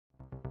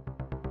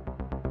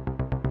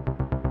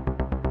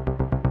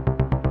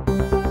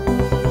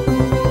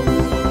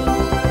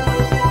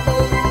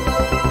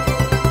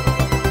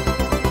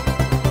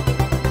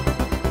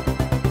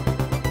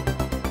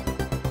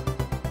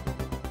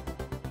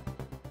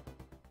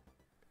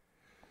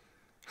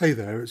Hey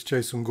there, it's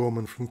Jason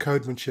Gorman from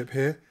Codemanship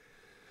here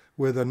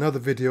with another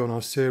video in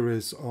our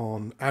series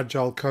on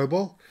Agile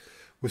COBOL.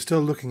 We're still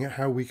looking at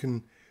how we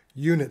can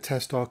unit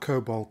test our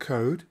COBOL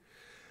code,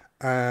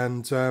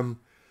 and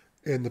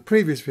in the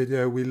previous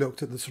video we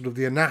looked at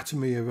the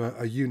anatomy of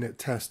a unit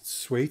test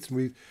suite, and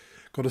we've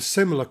got a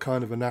similar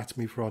kind of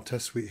anatomy for our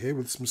test suite here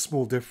with some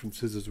small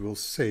differences, as we'll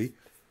see.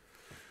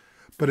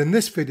 But in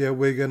this video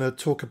we're going to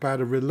talk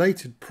about a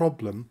related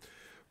problem,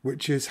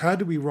 which is how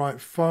do we write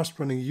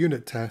fast-running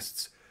unit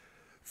tests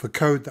for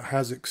code that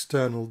has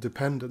external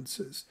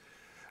dependencies.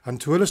 And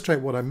to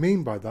illustrate what I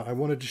mean by that, I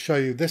wanted to show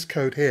you this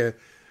code here,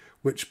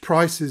 which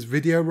prices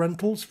video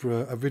rentals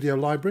for a video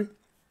library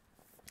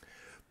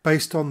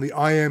based on the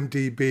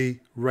IMDb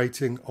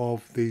rating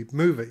of the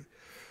movie.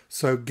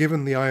 So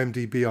given the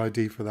IMDb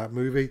ID for that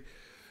movie,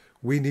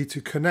 we need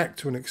to connect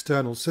to an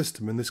external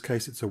system. In this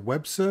case, it's a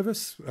web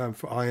service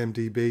for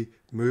IMDb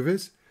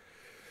movies,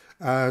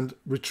 and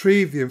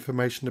retrieve the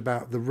information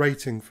about the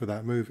rating for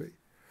that movie.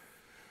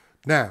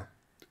 Now,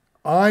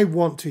 I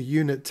want to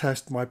unit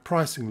test my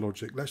pricing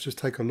logic. Let's just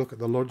take a look at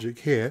the logic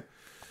here.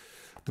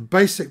 The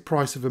basic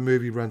price of a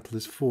movie rental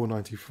is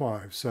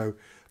 $4.95, so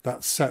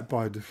that's set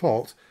by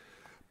default.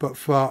 But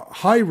for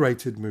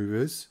high-rated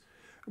movies,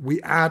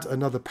 we add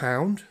another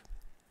 £1,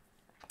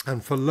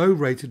 and for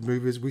low-rated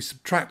movies, we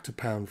subtract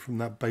 £1 from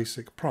that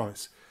basic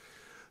price.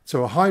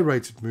 So a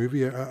high-rated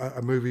movie,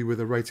 a movie with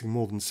a rating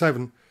more than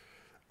 7,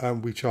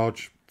 we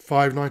charge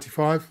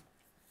 $5.95.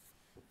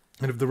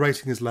 And if the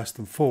rating is less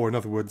than 4, in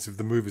other words, if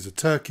the movie's a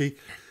turkey,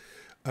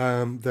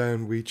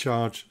 then we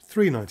charge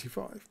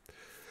 $3.95.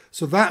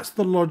 So that's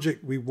the logic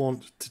we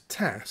want to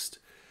test.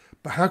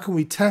 But how can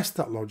we test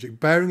that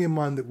logic, bearing in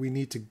mind that we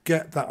need to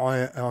get that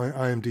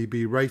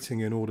IMDb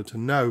rating in order to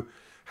know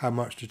how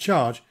much to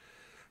charge?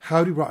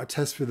 How do we write a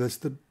test for this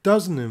that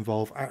doesn't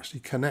involve actually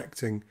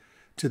connecting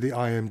to the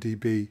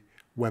IMDb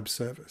web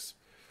service?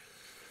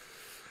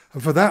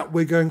 And for that,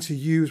 we're going to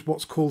use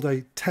what's called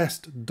a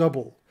test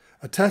double.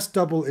 A test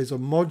double is a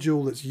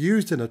module that's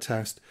used in a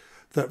test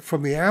that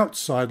from the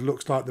outside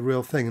looks like the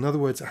real thing. In other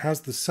words, it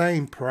has the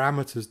same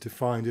parameters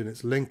defined in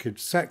its linkage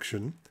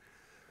section,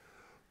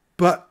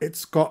 but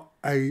it's got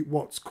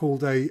what's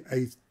called a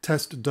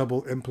test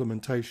double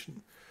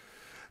implementation.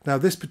 Now,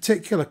 this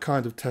particular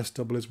kind of test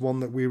double is one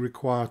that we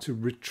require to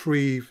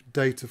retrieve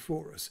data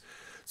for us.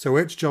 So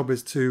its job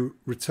is to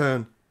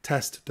return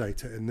test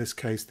data, in this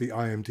case, the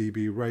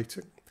IMDb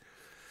rating.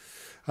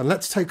 And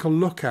let's take a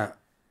look at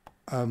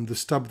the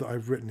stub that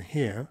I've written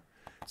here.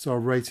 It's our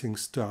rating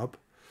stub.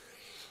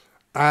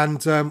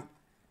 And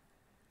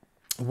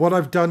what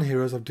I've done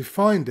here is I've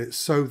defined it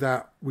so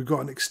that we've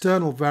got an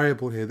external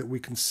variable here that we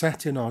can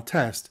set in our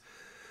test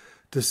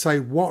to say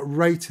what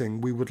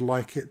rating we would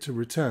like it to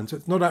return. So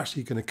it's not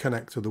actually going to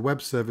connect to the web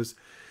service.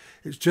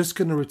 It's just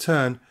going to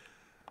return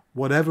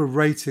whatever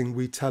rating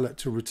we tell it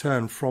to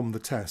return from the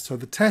test. So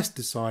the test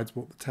decides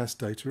what the test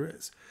data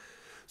is.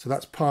 So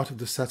that's part of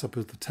the setup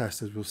of the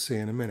test, as we'll see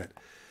in a minute.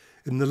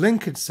 In the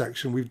linkage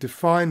section, we've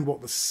defined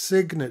what the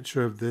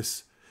signature of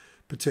this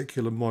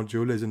particular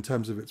module is in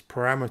terms of its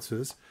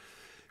parameters.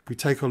 If we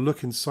take a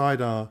look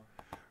inside our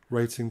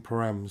rating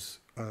params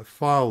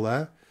file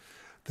there,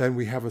 then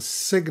we have a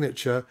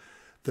signature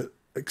that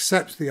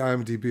accepts the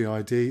IMDb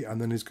ID and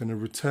then is going to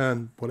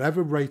return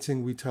whatever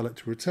rating we tell it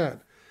to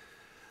return.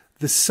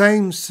 The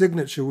same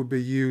signature would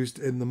be used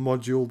in the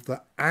module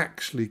that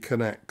actually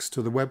connects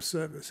to the web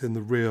service in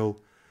the real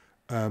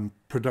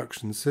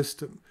production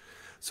system.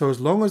 So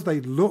as long as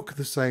they look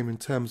the same in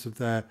terms of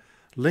their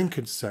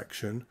linkage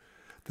section,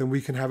 then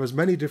we can have as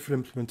many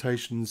different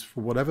implementations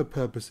for whatever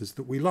purposes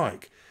that we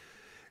like.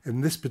 In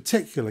this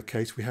particular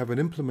case, we have an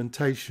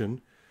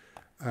implementation,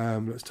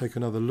 let's take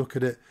another look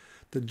at it,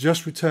 that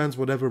just returns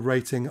whatever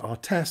rating our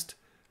test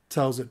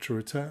tells it to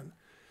return.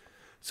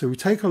 So we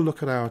take a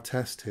look at our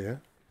test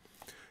here.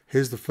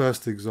 Here's the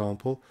first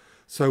example.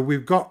 So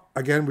we've got,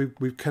 again,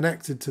 we've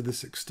connected to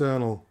this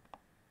external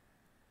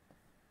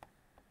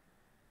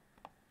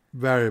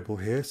variable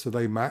here, so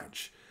they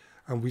match,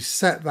 and we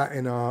set that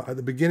in at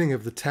the beginning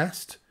of the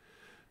test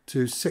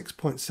to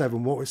 6.7.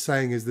 What we're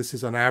saying is this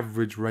is an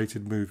average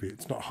rated movie.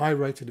 It's not high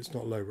rated, it's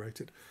not low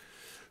rated.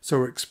 So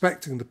we're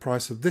expecting the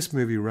price of this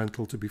movie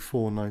rental to be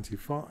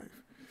 $4.95.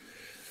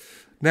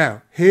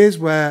 Now, here's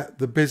where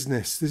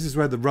this is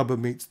where the rubber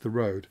meets the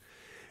road.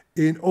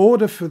 In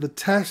order for the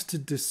test to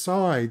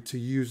decide to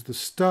use the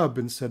stub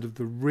instead of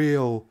the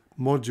real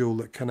module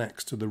that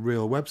connects to the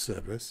real web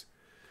service,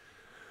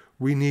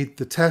 we need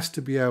the test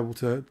to be able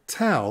to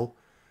tell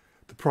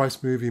the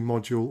price movie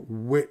module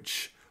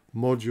which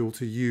module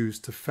to use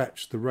to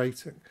fetch the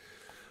rating.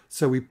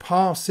 So we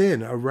pass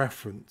in a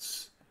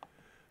reference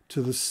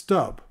to the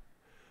stub.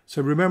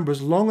 So remember,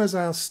 as long as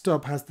our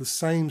stub has the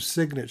same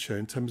signature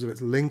in terms of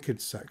its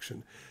linkage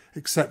section,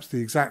 accepts the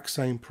exact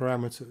same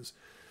parameters,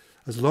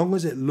 as long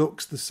as it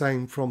looks the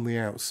same from the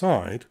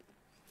outside,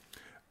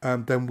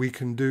 then we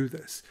can do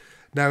this.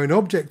 Now, in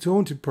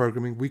object-oriented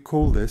programming, we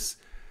call this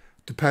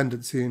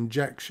dependency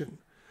injection.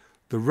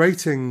 The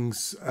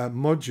ratings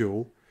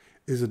module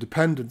is a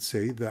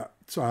dependency that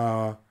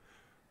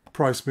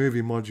price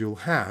movie module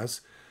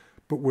has,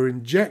 but we're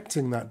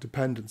injecting that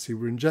dependency,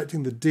 we're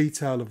injecting the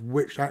detail of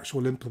which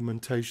actual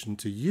implementation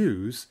to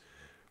use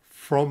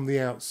from the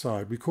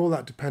outside. We call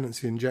that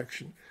dependency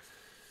injection.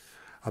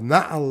 And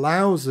that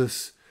allows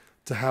us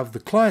to have the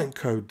client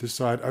code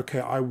decide, okay,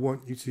 I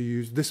want you to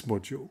use this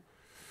module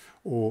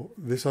or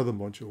this other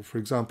module. For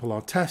example,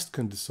 our test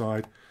can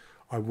decide,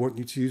 I want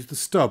you to use the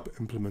stub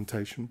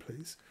implementation,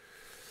 please.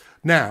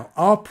 Now,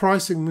 our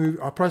price movie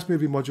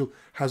module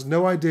has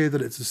no idea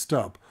that it's a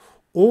stub.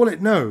 All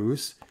it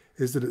knows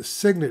is that its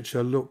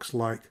signature looks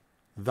like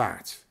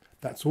that.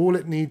 That's all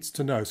it needs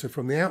to know. So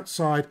from the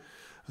outside,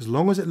 as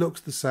long as it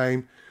looks the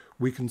same,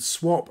 we can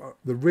swap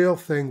the real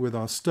thing with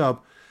our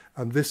stub,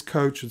 and this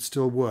code should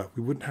still work.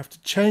 We wouldn't have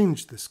to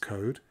change this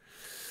code.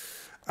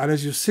 And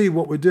as you see,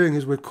 what we're doing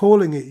is we're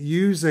calling it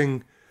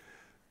using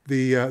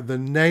the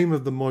name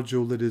of the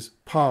module that is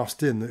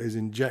passed in, that is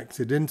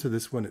injected into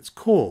this when it's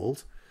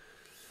called,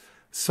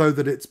 so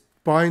that it's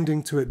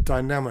binding to it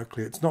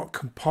dynamically. It's not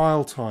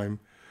compile time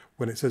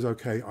when it says,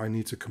 okay, I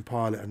need to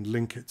compile it and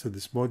link it to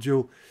this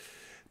module.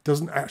 It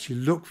doesn't actually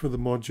look for the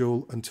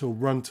module until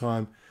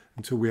runtime,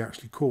 until we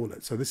actually call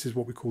it. So this is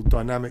what we call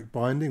dynamic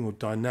binding or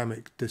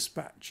dynamic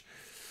dispatch.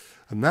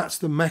 And that's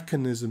the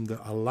mechanism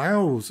that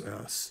allows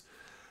us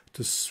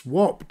to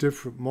swap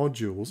different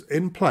modules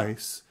in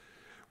place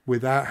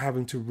without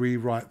having to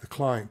rewrite the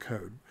client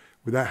code,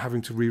 without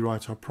having to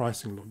rewrite our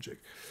pricing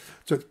logic.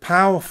 So it's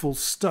powerful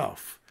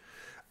stuff.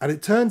 And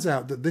it turns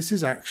out that this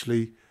is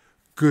actually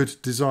good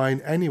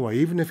design anyway,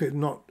 even if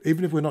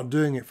we're not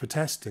doing it for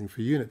testing,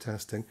 for unit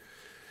testing.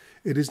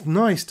 It is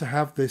nice to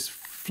have this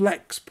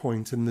flex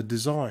point in the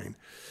design,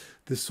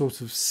 this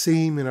sort of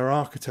seam in our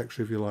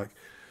architecture, if you like,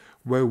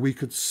 where we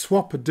could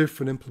swap a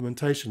different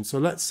implementation. So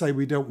let's say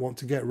we don't want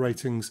to get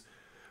ratings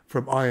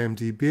from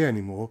IMDb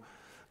anymore.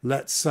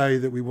 Let's say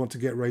that we want to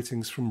get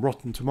ratings from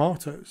Rotten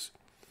Tomatoes.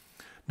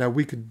 Now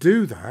we could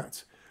do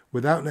that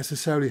without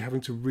necessarily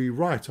having to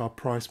rewrite our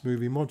price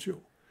movie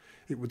module.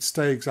 It would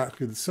stay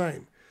exactly the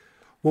same.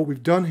 What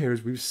we've done here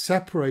is we've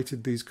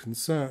separated these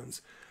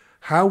concerns.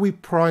 How we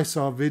price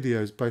our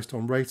videos based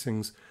on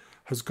ratings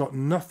has got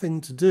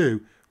nothing to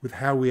do with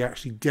how we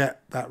actually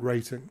get that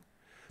rating.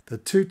 They're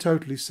two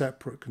totally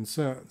separate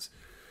concerns.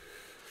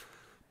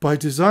 By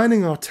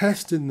designing our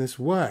test in this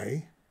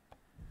way,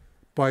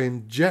 by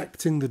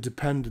injecting the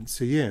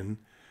dependency in,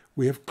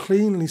 we have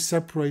cleanly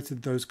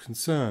separated those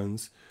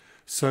concerns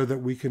so that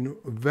we can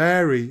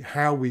vary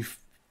how we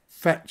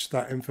fetch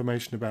that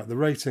information about the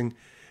rating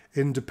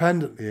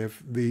independently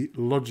of the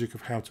logic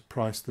of how to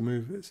price the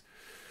movies.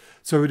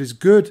 So it is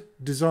good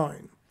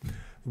design.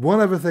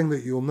 One other thing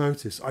that you'll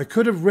notice, I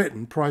could have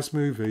written price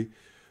movie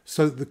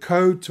so that the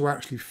code to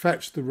actually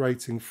fetch the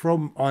rating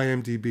from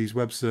IMDb's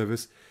web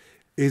service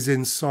is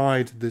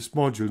inside this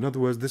module. In other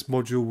words, this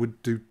module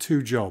would do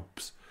two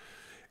jobs.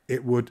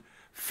 It would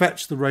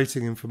fetch the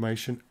rating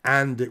information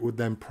and it would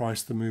then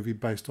price the movie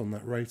based on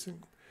that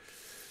rating.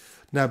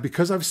 Now,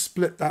 because I've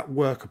split that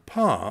work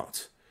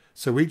apart,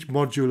 so each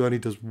module only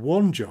does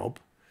one job,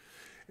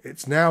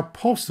 it's now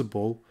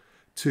possible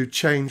to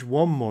change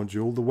one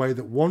module the way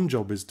that one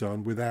job is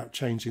done without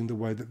changing the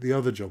way that the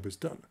other job is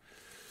done.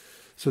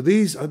 So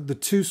these are the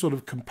two sort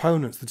of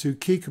components, the two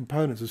key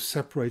components of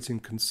separating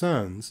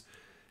concerns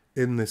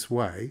in this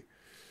way.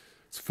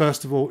 So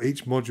first of all,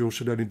 each module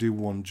should only do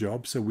one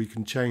job, so we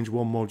can change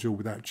one module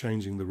without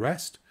changing the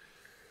rest.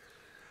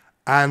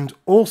 And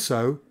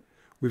also,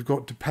 we've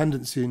got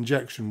dependency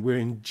injection. We're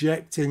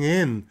injecting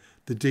in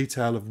the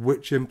detail of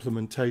which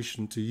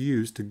implementation to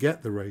use to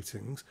get the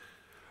ratings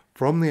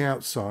from the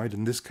outside,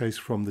 in this case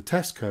from the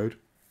test code,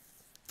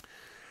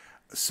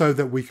 so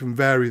that we can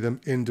vary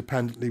them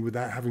independently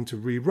without having to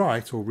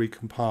rewrite or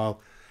recompile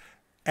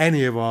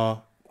any of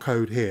our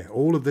code here.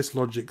 All of this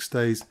logic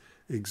stays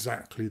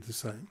exactly the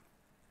same.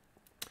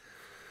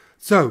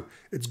 So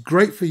it's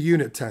great for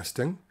unit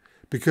testing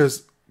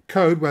because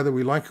code, whether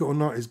we like it or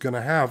not, is going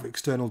to have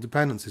external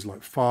dependencies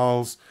like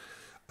files,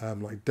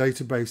 like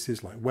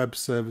databases, like web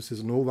services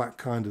and all that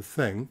kind of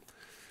thing.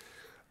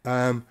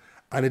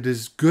 And it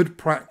is good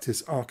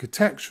practice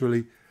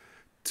architecturally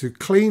to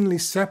cleanly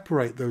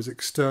separate those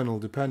external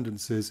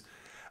dependencies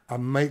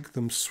and make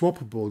them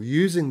swappable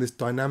using this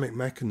dynamic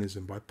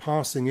mechanism by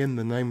passing in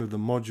the name of the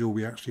module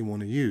we actually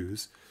want to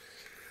use,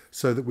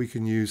 so that we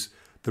can use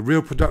the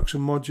real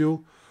production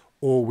module,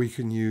 or we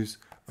can use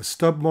a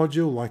stub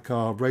module like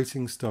our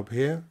rating stub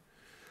here,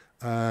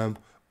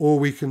 or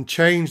we can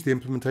change the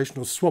implementation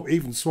or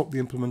even swap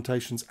the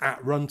implementations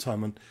at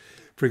runtime. And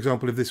for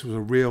example, if this was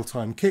a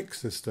real-time kick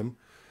system,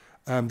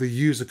 the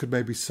user could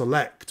maybe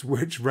select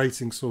which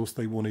rating source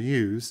they want to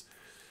use,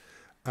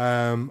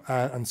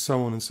 and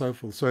so on and so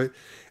forth. So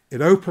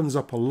it opens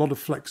up a lot of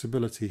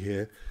flexibility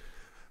here,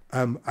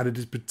 and it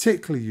is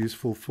particularly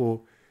useful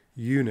for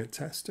unit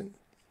testing.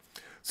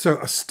 So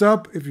a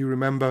stub, if you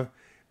remember,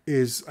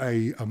 is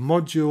a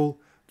module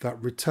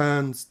that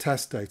returns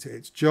test data.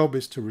 Its job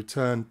is to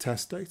return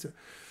test data.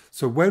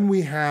 So when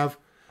we have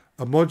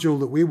a module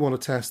that we want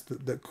to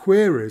test that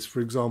queries, for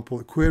example,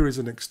 it queries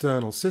an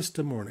external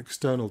system or an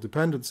external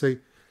dependency,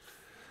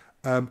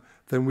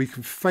 then we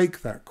can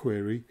fake that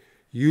query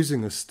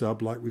using a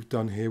stub like we've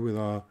done here with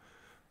our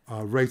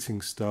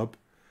rating stub,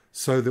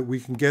 so that we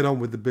can get on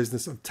with the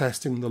business of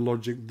testing the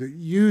logic that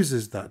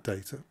uses that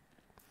data.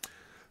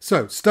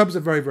 So stubs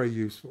are very, very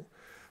useful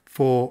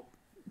for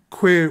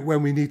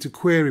when we need to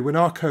query, when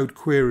our code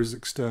queries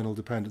external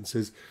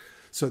dependencies,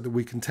 so that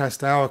we can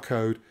test our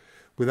code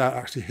without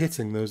actually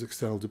hitting those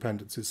external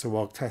dependencies. So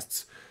our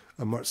tests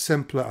are much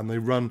simpler and they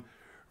run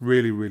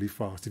really, really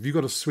fast. If you've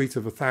got a suite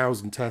of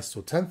 1,000 tests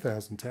or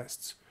 10,000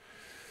 tests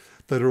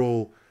that are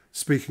all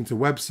speaking to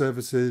web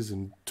services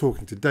and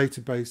talking to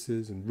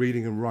databases and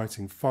reading and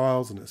writing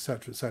files and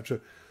etc.,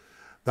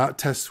 that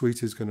test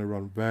suite is going to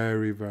run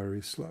very,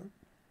 very slow.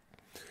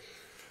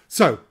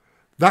 So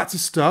that's a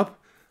stub.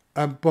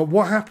 But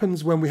what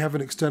happens when we have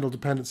an external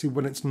dependency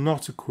when it's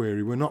not a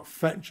query? We're not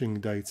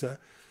fetching data,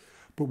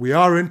 but we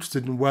are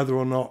interested in whether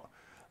or not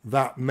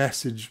that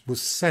message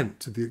was sent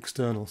to the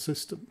external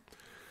system.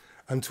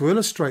 And to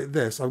illustrate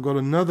this, I've got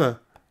another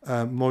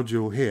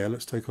module here.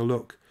 Let's take a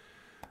look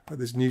at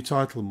this new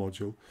title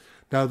module.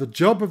 Now, the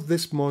job of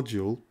this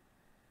module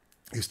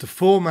is to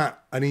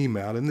format an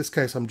email. In this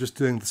case, I'm just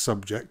doing the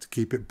subject to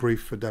keep it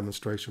brief for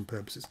demonstration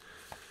purposes.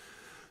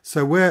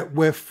 So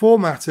we're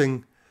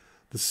formatting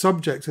the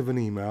subject of an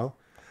email,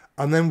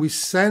 and then we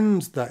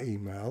send that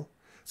email.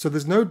 So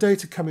there's no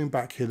data coming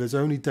back here, there's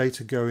only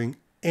data going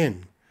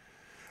in.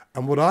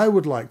 And what I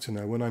would like to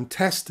know when I'm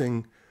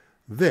testing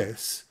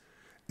this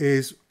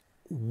is,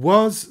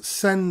 was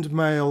send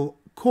mail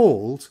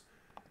called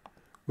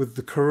with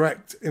the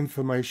correct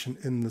information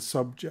in the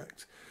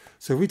subject?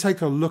 So if we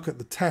take a look at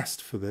the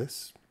test for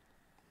this,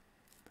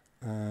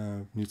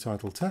 new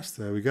title test,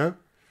 there we go.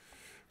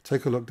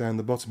 Take a look down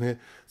the bottom here.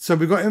 So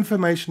we've got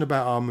information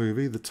about our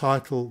movie, the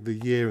title, the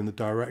year, and the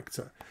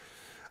director.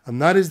 And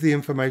that is the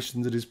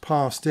information that is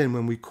passed in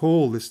when we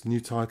call this new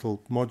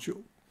title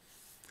module.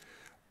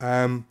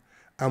 And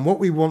what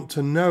we want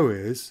to know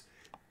is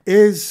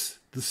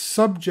the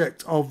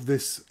subject of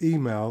this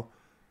email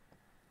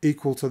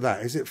equal to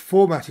that? Is it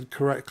formatted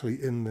correctly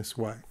in this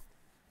way?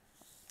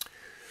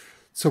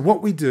 So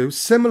what we do,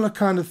 similar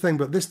kind of thing,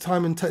 but this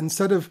time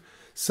instead of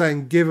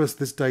saying give us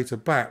this data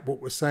back,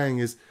 what we're saying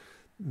is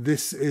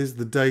this is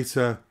the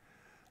data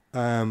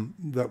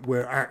that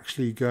we're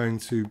actually going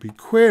to be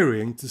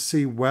querying to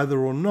see whether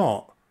or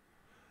not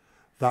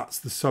that's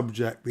the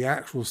subject, the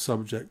actual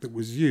subject that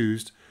was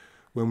used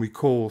when we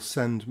call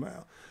send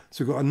mail.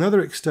 So we've got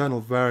another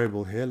external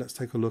variable here. Let's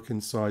take a look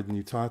inside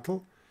new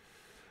title.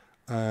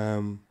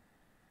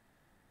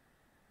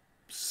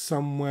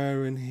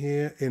 Somewhere in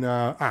here, in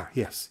our,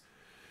 yes,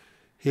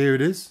 here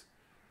it is.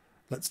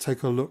 Let's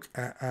take a look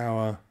at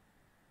our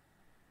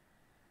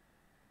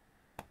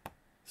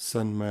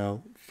send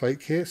mail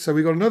fake here. So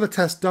we've got another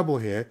test double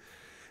here.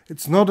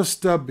 It's not a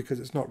stub because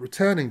it's not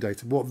returning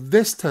data. What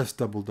this test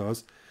double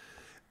does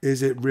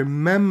is it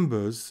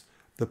remembers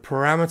the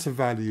parameter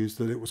values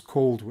that it was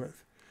called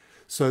with,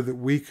 so that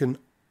we can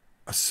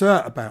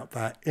assert about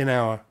that in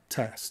our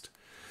test.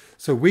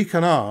 So we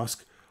can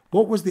ask,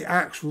 what was the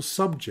actual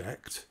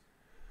subject?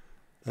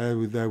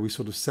 There we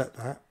sort of set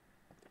that.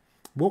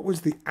 What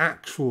was the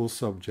actual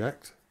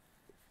subject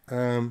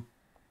that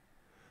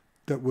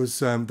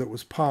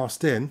was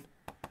passed in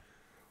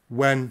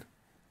when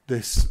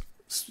this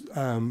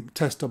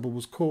test double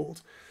was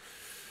called?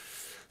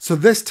 So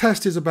this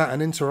test is about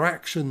an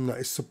interaction that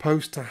is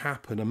supposed to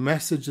happen, a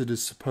message that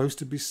is supposed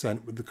to be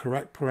sent with the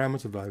correct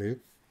parameter value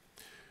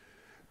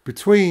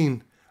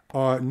between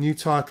our new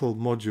title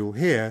module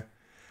here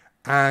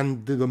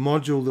and the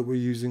module that we're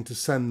using to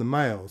send the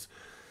mails.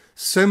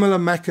 Similar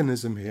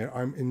mechanism here.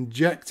 I'm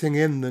injecting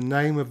in the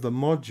name of the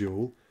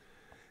module.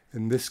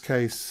 In this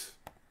case,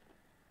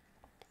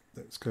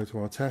 let's go to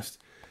our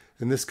test.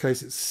 In this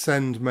case, it's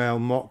send mail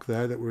mock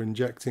there that we're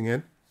injecting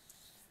in.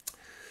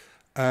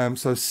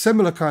 So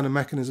similar kind of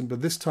mechanism,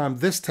 but this time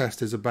this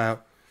test is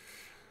about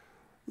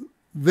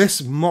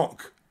this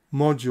mock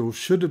module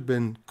should have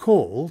been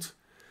called,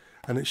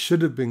 and it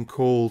should have been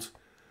called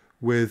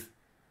with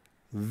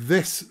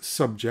this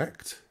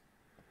subject,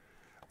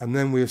 and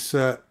then we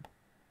assert,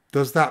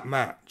 does that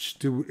match?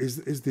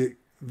 Is the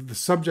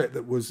subject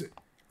that was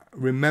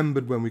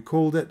remembered when we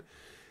called it,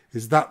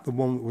 is that the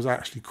one that was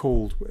actually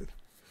called with?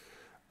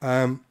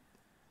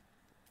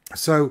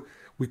 So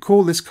we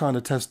call this kind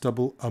of test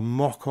double a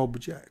mock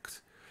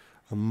object.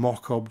 A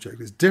mock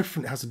object. It's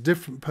different, it has a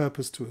different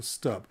purpose to a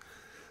stub.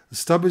 The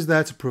stub is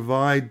there to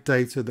provide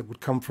data that would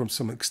come from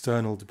some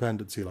external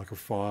dependency like a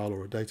file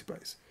or a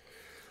database.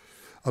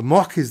 A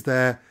mock is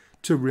there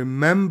to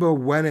remember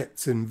when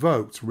it's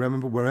invoked,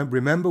 remember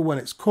when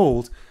it's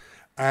called,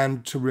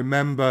 and to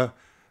remember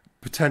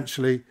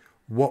potentially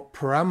what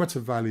parameter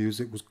values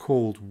it was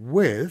called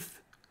with,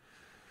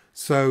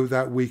 so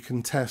that we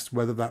can test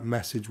whether that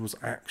message was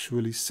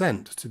actually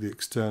sent to the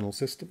external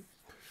system.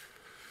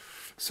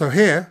 So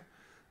here,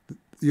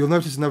 you'll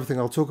notice another thing,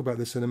 I'll talk about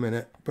this in a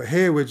minute, but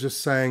here we're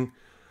just saying,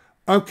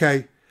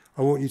 okay,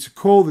 I want you to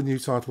call the new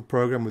title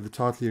program with the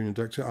title unit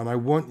injection, and I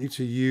want you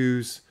to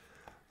use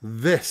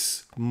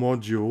this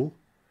module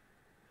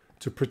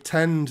to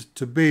pretend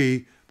to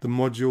be the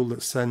module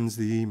that sends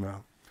the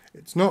email.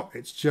 It's not,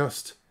 it's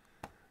just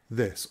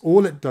this.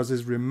 All it does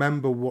is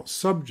remember what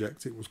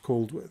subject it was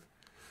called with,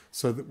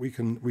 so that we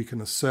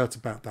can assert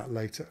about that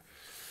later.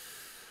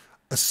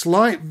 A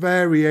slight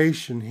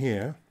variation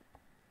here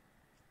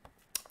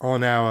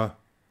on our,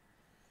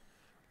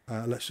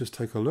 let's just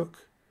take a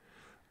look.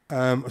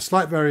 A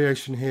slight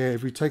variation here,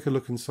 if we take a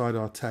look inside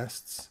our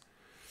tests.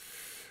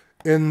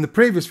 In the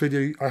previous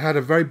video, I had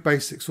a very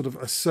basic sort of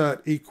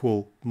assert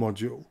equal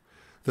module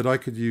that I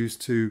could use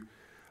to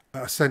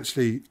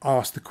essentially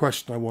ask the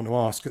question I want to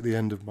ask at the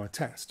end of my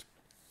test.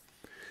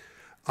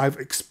 I've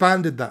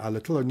expanded that a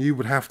little, and you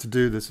would have to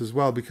do this as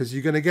well, because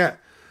you're going to get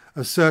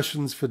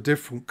assertions for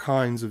different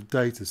kinds of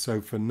data.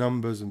 So for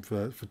numbers and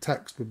for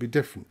text would be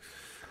different.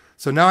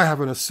 So now I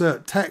have an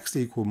assert text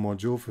equal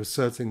module for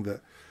asserting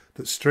that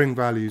string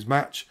values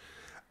match,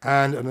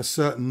 and an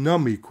assert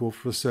num equal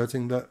for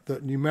asserting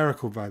that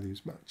numerical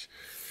values match.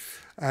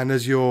 And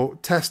as your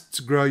tests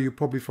grow, you'll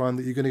probably find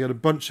that you're going to get a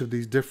bunch of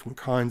these different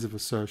kinds of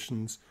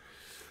assertions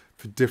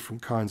for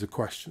different kinds of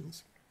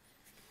questions.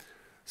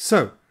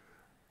 So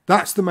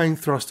that's the main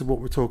thrust of what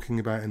we're talking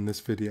about in this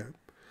video.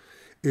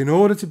 In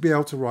order to be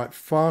able to write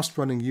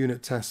fast-running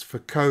unit tests for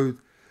code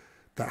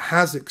that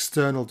has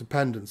external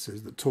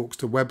dependencies, that talks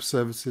to web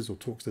services or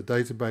talks to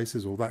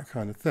databases or that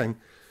kind of thing,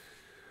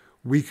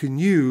 we can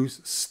use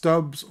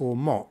stubs or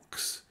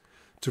mocks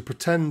to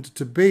pretend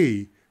to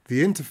be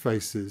the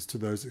interfaces to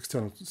those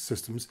external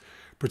systems,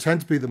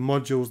 pretend to be the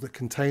modules that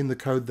contain the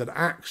code that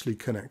actually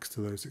connects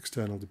to those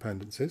external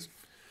dependencies,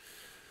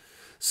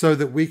 so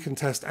that we can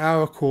test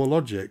our core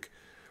logic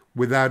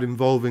without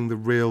involving the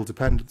real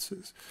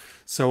dependencies.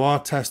 So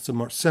our tests are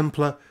much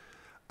simpler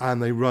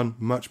and they run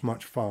much,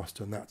 much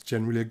faster, and that's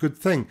generally a good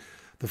thing.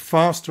 The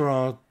faster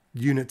our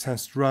unit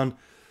tests run,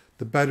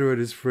 the better it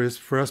is for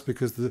us,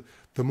 because the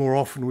more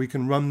often we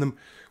can run them,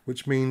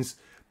 which means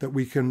that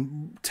we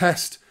can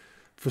test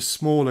for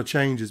smaller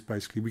changes.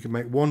 Basically, we can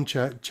make one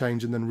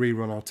change and then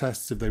rerun our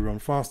tests if they run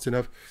fast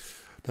enough,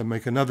 then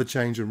make another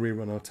change and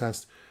rerun our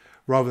test,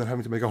 rather than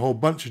having to make a whole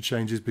bunch of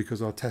changes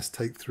because our tests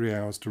take 3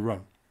 hours to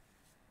run.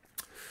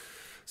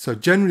 So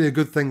generally a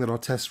good thing that our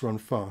tests run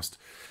fast.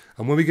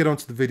 And when we get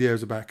onto the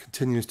videos about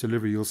continuous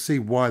delivery, you'll see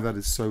why that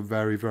is so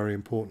very, very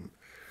important.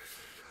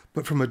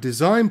 But from a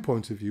design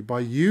point of view, by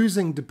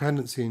using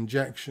dependency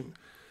injection,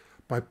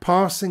 by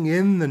passing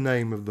in the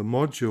name of the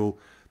module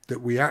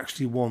that we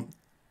actually want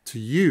to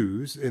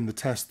use in the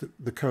test,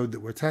 the code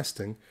that we're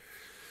testing,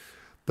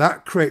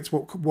 that creates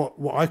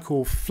what I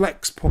call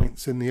flex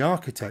points in the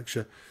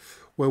architecture,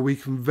 where we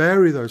can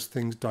vary those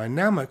things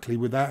dynamically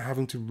without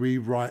having to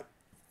rewrite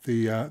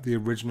the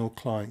original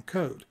client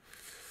code.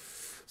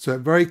 So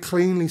it very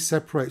cleanly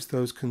separates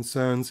those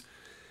concerns,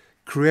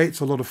 creates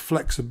a lot of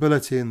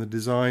flexibility in the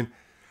design,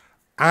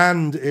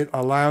 and it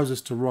allows us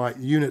to write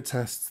unit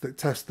tests that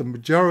test the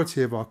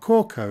majority of our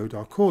core code,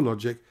 our core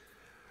logic,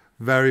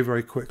 very,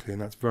 very quickly.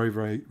 And that's very,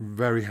 very,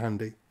 very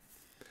handy.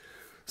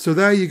 So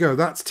there you go.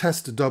 That's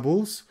test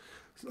doubles,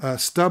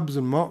 stubs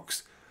and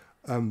mocks.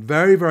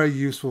 Very, very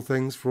useful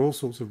things for all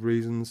sorts of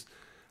reasons.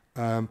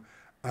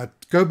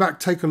 Go back,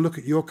 take a look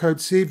at your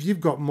code, see if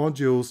you've got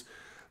modules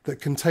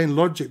that contain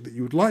logic that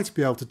you would like to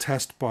be able to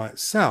test by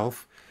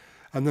itself,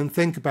 and then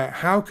think about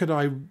how could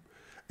I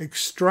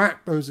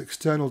extract those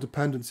external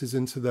dependencies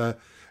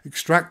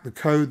extract the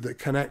code that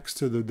connects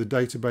to the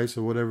database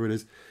or whatever it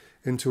is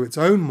into its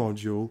own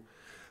module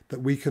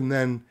that we can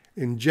then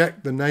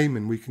inject the name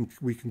in. We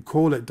can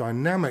call it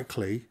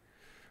dynamically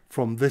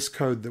from this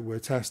code that we're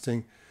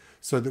testing,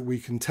 so that we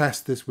can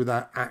test this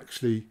without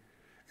actually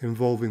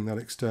involving that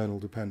external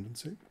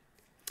dependency.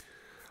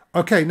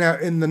 Okay, now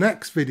in the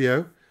next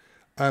video,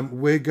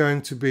 we're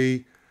going to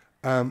be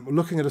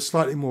looking at a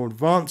slightly more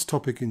advanced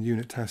topic in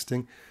unit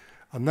testing,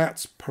 and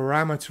that's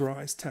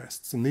parameterized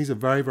tests. And these are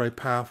very, very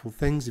powerful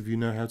things if you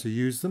know how to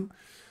use them.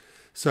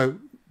 So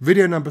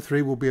video number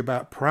 3 will be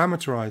about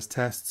parameterized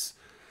tests,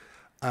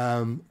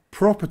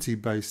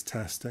 property-based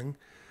testing,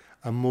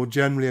 and more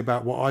generally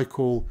about what I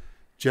call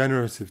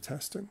generative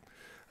testing.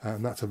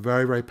 And that's a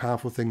very, very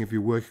powerful thing if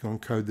you're working on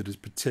code that is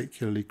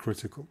particularly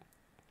critical.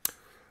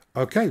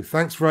 Okay,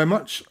 thanks very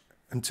much.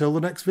 Until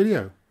the next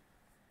video.